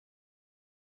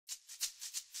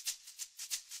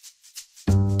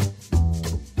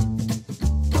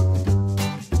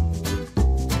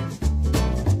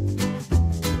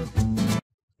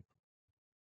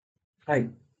Hi,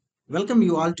 welcome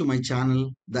you all to my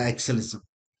channel, The Excelism.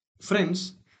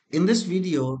 Friends, in this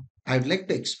video, I'd like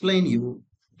to explain you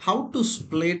how to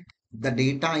split the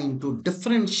data into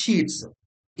different sheets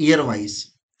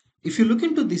year-wise. If you look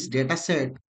into this data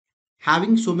set,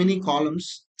 having so many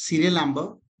columns, serial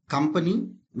number, company,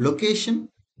 location,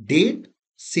 date,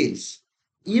 sales.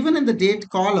 Even in the date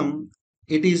column,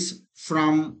 it is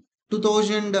from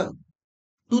 2000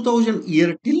 2000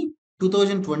 year till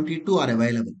 2022 are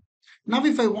available. Now,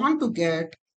 if I want to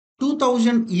get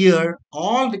 2000 year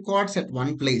all records at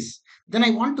one place, then I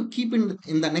want to keep in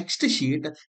the next sheet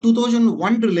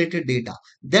 2001 related data,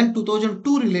 then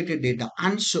 2002 related data,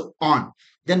 and so on.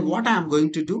 Then what I am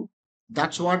going to do,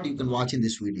 that's what you can watch in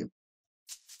this video.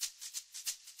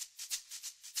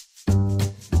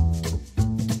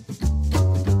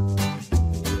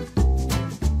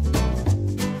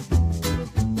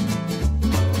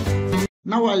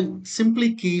 Now I'll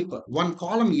simply keep one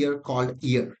column here called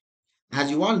year.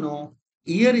 As you all know,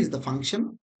 year is the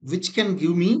function which can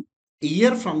give me a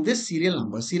year from this serial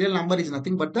number. Serial number is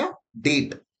nothing but the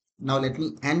date. Now let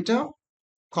me enter,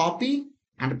 copy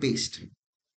and paste.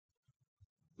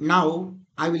 Now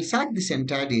I will select this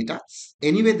entire data.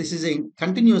 Anyway, this is a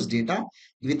continuous data.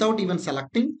 Without even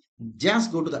selecting,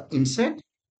 just go to the insert,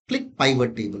 click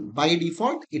pivot table. By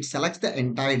default, it selects the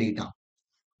entire data.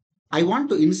 I want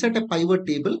to insert a pivot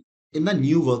table in the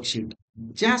new worksheet.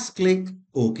 Just click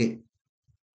OK.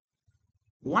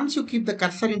 Once you keep the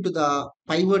cursor into the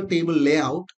pivot table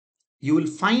layout, you will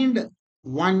find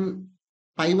one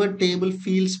pivot table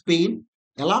fields pane.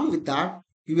 Along with that,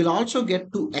 you will also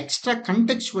get two extra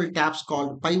contextual tabs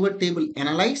called pivot table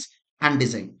analyze and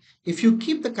design. If you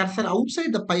keep the cursor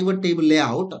outside the pivot table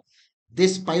layout,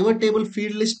 this pivot table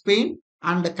field list pane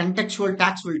and the contextual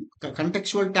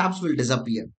tabs will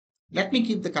disappear. Let me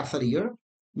keep the cursor here.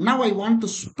 Now I want to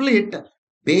split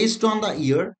based on the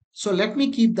year. So let me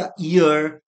keep the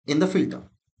year in the filter.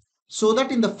 So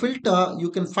that in the filter, you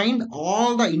can find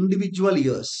all the individual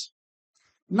years.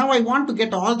 Now I want to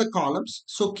get all the columns.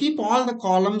 So keep all the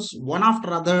columns one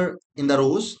after other in the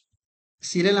rows.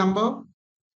 Serial number,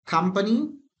 company,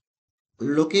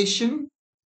 location,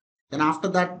 then after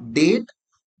that date.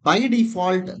 By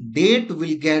default, date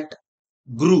will get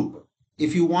group.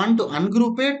 If you want to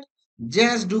ungroup it,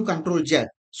 just do Ctrl Z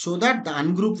so that the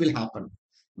ungroup will happen.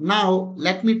 Now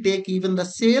let me take even the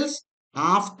sales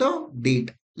after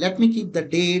date. Let me keep the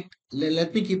date.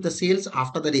 Let me keep the sales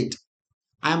after the date.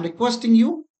 I am requesting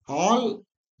you all,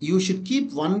 you should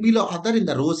keep one below other in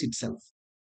the rows itself.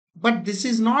 But this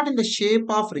is not in the shape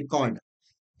of record.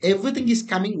 Everything is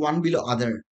coming one below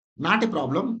other. Not a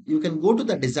problem. You can go to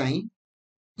the design.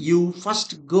 You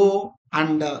first go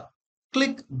and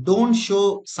click don't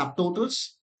show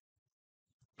subtotals.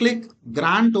 Click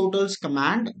grand totals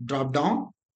command drop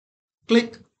down.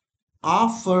 Click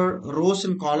off for rows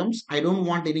and columns. I don't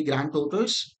want any grand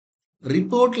totals.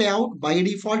 Report layout, by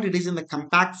default, it is in the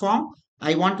compact form.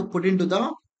 I want to put into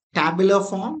the tabular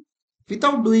form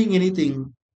without doing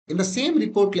anything. In the same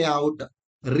report layout,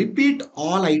 repeat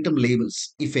all item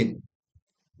labels, if any.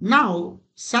 Now,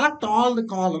 select all the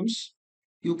columns.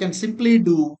 You can simply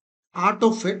do auto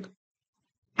fit.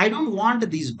 I don't want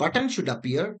these buttons should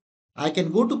appear. I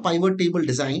can go to pivot table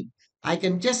design. I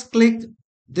can just click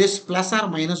this plus or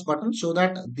minus button so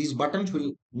that these buttons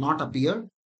will not appear.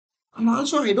 And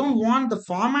also, I don't want the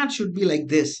format should be like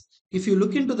this. If you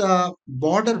look into the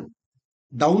border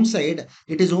downside,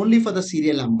 it is only for the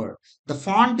serial number. The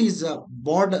font is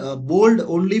bold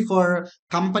only for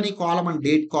company column and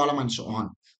date column and so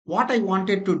on. What I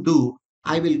wanted to do,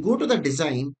 I will go to the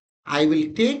design. I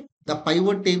will take the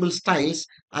pivot table styles.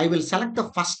 I will select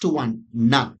the first one,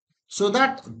 none. So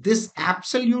that this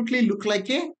absolutely look like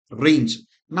a range.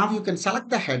 Now you can select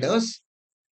the headers,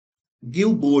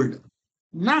 give bold.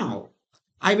 Now,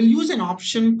 I will use an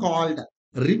option called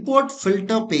report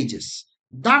filter pages.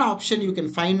 That option you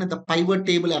can find in the pivot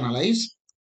table analyze.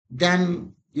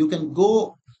 Then you can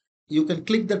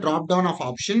click the drop down of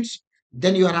options.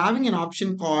 Then you are having an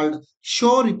option called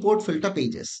show report filter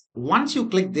pages. Once you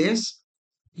click this,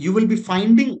 you will be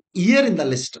finding year in the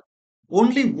list.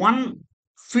 Only one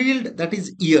field, that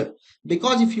is year.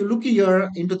 Because if you look here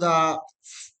into the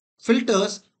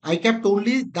filters, I kept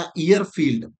only the year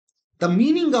field. The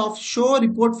meaning of show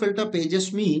report filter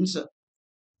pages means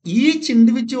each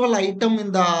individual item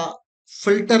in the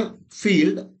filter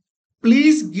field,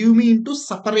 please give me into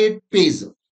separate page.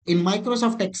 In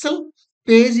Microsoft Excel,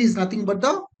 page is nothing but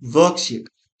the worksheet.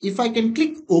 If I can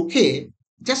click OK,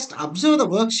 just observe the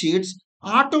worksheets,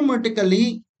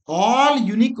 automatically all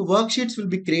unique worksheets will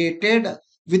be created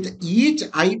with each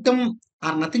item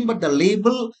are nothing but the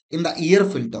label in the year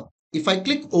filter. If I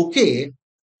click OK,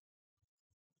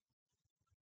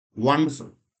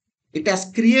 wonderful. It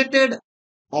has created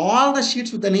all the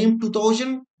sheets with the name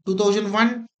 2000,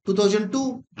 2001,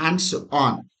 2002, and so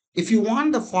on. If you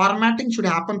want the formatting should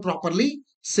happen properly,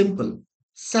 simple.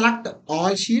 Select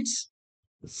all sheets,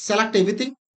 select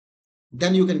everything,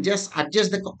 then you can just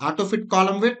adjust the auto fit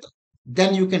column width,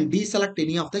 then you can deselect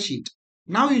any of the sheet.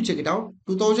 Now you check it out.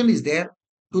 2000 is there,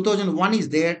 2001 is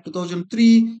there,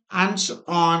 2003, and so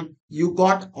on. You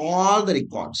got all the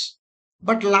records.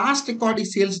 But last record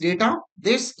is sales data.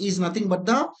 This is nothing but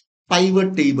the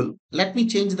pivot table. Let me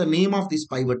change the name of this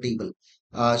pivot table.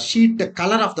 Sheet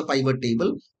color of the pivot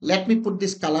table. Let me put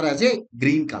this color as a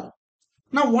green color.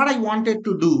 Now, what I wanted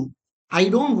to do, I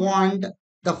don't want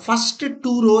the first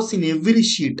two rows in every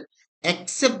sheet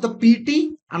except the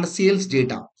PT and the sales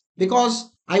data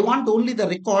because I want only the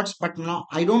records, but now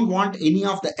I don't want any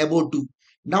of the above two.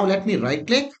 Now, let me right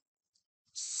click,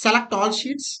 select all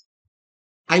sheets.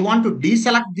 I want to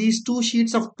deselect these two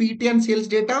sheets of PT and sales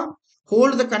data,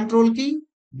 hold the control key,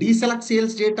 deselect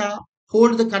sales data,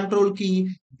 hold the control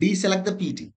key, deselect the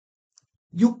PT.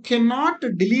 You cannot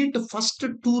delete the first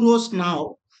two rows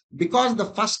now because the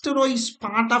first row is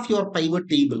part of your pivot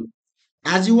table.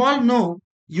 As you all know,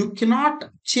 you cannot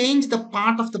change the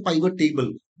part of the pivot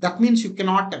table. That means you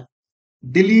cannot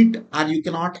delete or you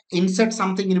cannot insert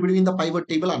something in between the pivot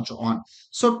table and so on.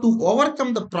 So to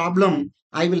overcome the problem,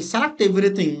 I will select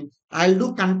everything. I'll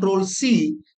do Control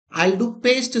C. I'll do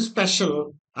paste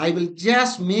special. I will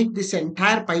just make this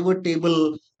entire pivot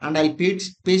table and I'll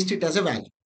paste it as a value.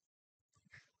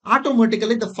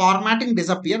 Automatically the formatting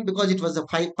disappear because it was a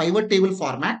pivot table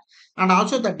format, and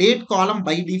also the date column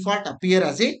by default appear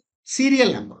as a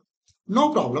serial number.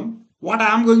 No problem. What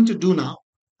I am going to do now,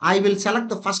 I will select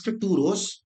the first two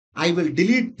rows. I will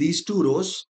delete these two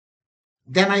rows.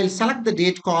 Then I will select the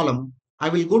date column. I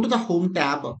will go to the home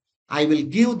tab. I will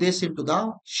give this into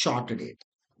the short date.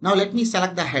 Now let me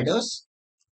select the headers.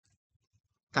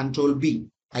 Control B.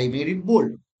 I made it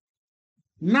bold.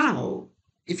 Now,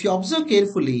 if you observe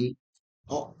carefully,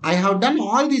 I have done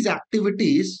all these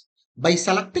activities by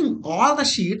selecting all the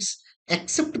sheets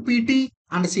except PT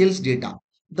and sales data.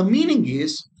 The meaning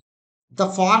is the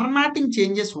formatting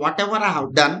changes whatever I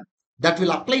have done that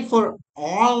will apply for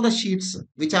all the sheets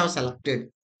which I have selected.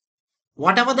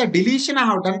 Whatever the deletion I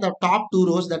have done, the top two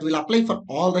rows that will apply for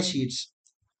all the sheets.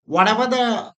 Whatever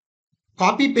the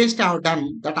copy paste I have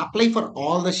done that apply for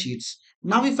all the sheets.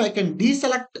 Now if I can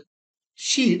deselect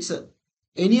sheets,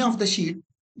 any of the sheet,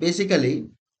 basically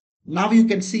now you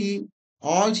can see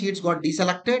all sheets got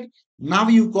deselected. Now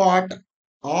you got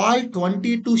all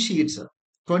 22 sheets,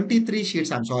 23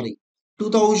 sheets, I'm sorry.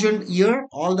 2000 year,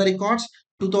 all the records,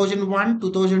 2001,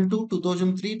 2002,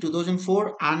 2003,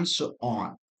 2004, and so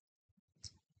on.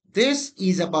 This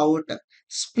is about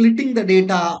splitting the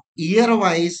data year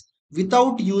wise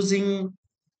without using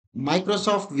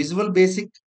Microsoft Visual Basic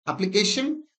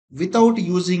application, without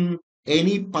using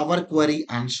any Power Query,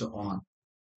 and so on.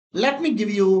 Let me give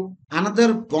you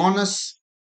another bonus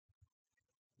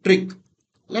trick.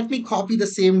 Let me copy the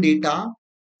same data,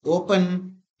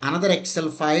 open another Excel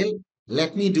file.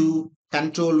 Let me do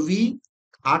Control V,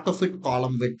 AutoFit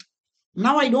column width.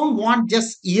 Now I don't want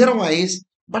just year wise,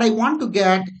 but I want to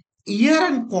get year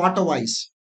and quarter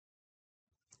wise.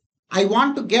 I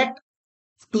want to get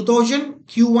 2000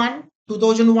 Q1,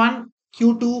 2001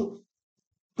 Q2,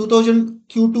 2000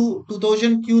 Q2,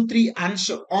 2000 Q3, and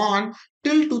so on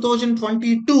till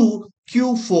 2022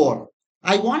 Q4.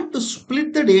 I want to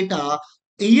split the data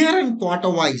year and quarter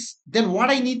wise. Then what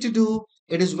I need to do,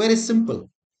 it is very simple.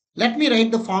 Let me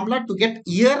write the formula to get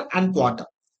year and quarter.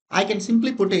 I can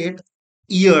simply put it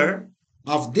year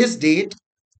of this date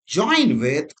join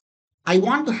with, I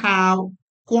want to have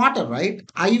quarter, right?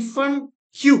 Hyphen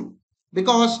Q,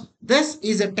 because this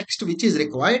is a text which is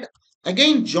required.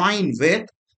 Again, join with,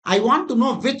 I want to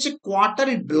know which quarter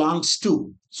it belongs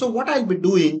to. So what I'll be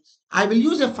doing, I will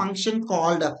use a function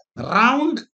called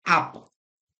round up.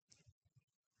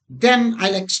 Then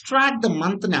I'll extract the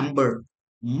month number,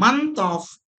 month of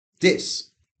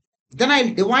this. Then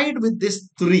I'll divide with this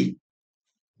 3,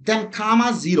 then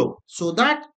comma 0, so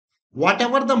that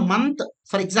whatever the month,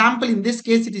 for example, in this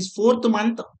case, it is fourth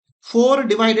month, 4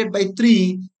 divided by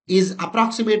 3 is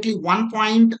approximately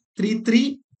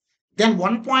 1.33. Then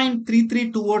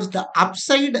 1.33 towards the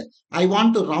upside, I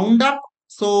want to round up.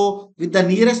 So with the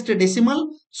nearest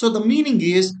decimal. So the meaning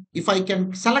is, if I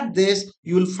can select this,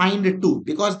 you will find it too,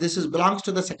 because this is belongs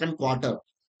to the second quarter.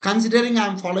 Considering I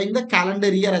am following the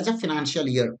calendar year as a financial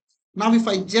year. Now, if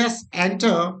I just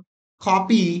enter,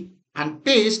 copy and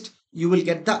paste, you will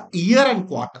get the year and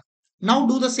quarter. Now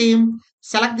do the same.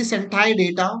 Select this entire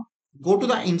data. Go to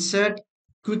the insert.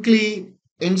 Quickly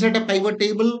insert a pivot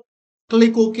table.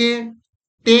 Click OK.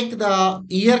 Take the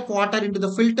year quarter into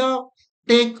the filter.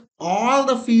 Take all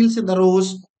the fields in the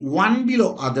rows one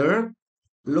below other.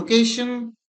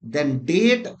 Location, then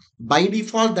date. By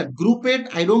default, that group it.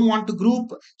 I don't want to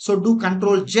group. So do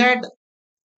Control Z.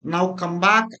 Now come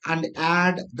back and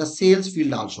add the sales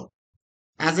field also.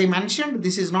 As I mentioned,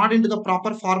 this is not into the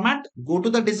proper format. Go to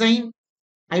the design.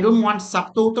 I don't want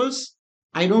subtotals.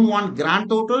 I don't want grand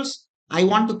totals. I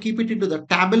want to keep it into the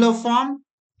tabular form.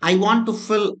 I want to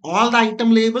fill all the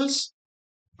item labels.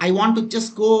 I want to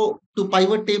just go to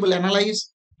pivot table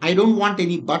analyze. I don't want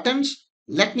any buttons.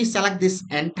 Let me select this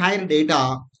entire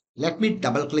data. Let me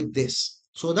double click this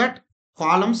so that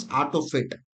columns auto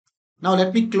fit. Now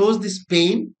let me close this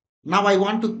pane. Now I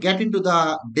want to get into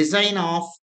the design of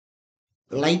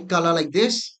light color like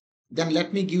this. Then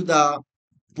let me give the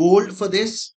bold for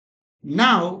this.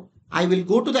 Now I will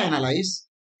go to the analyze.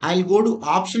 I'll go to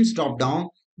options drop down,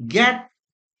 get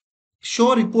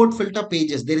show report filter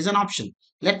pages. There is an option.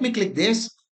 Let me click this.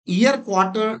 Year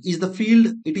quarter is the field.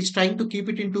 It is trying to keep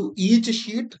it into each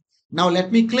sheet. Now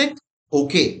let me click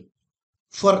OK.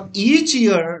 For each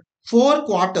year, 4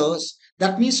 quarters,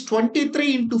 that means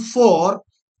 23 into 4,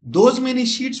 those many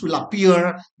sheets will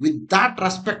appear with that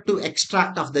respective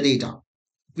extract of the data.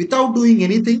 Without doing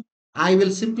anything, I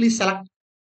will simply select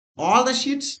all the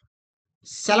sheets,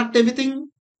 select everything,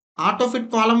 auto fit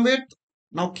column width.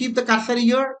 Now keep the cursor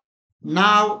here.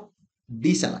 Now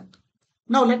deselect.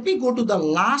 Now let me go to the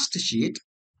last sheet.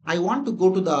 I want to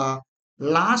go to the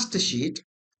last sheet.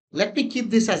 Let me keep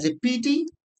this as a PT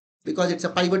because it's a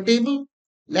pivot table.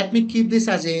 Let me keep this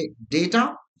as a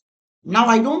data. Now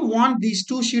I don't want these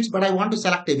two sheets, but I want to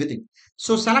select everything.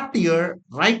 So select here,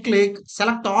 right click,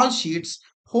 select all sheets,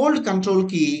 hold control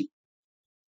key,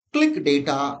 click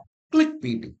data, click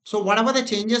PT. So whatever the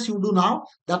changes you do now,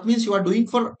 that means you are doing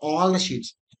for all the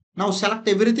sheets. Now select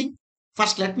everything.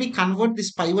 First, let me convert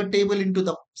this pivot table into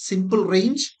the simple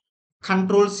range.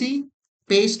 Control C,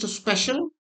 paste to special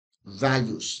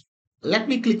values. Let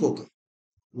me click OK.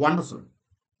 Wonderful.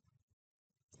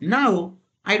 Now,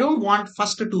 I don't want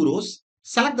first two rows.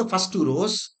 Select the first two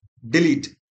rows,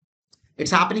 delete.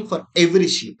 It's happening for every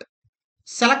sheet.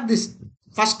 Select this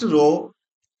first row,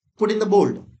 put in the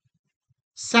bold.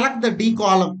 Select the D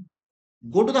column,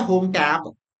 go to the home tab,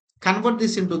 convert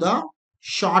this into the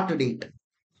short date.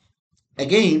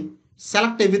 Again,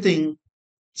 select everything,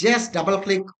 just double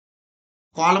click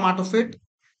column auto fit.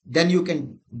 Then you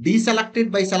can deselect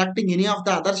it by selecting any of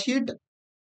the other sheet.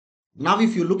 Now,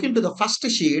 if you look into the first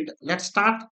sheet, let's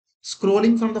start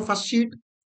scrolling from the first sheet.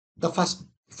 The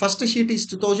first sheet is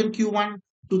 2000 Q1,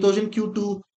 2000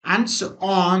 Q2, and so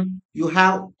on. You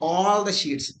have all the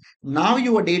sheets. Now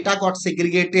your data got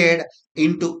segregated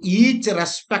into each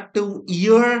respective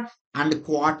year and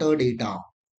quarter data.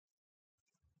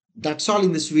 That's all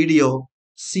in this video.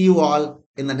 See you all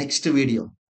in the next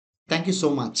video. Thank you so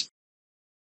much.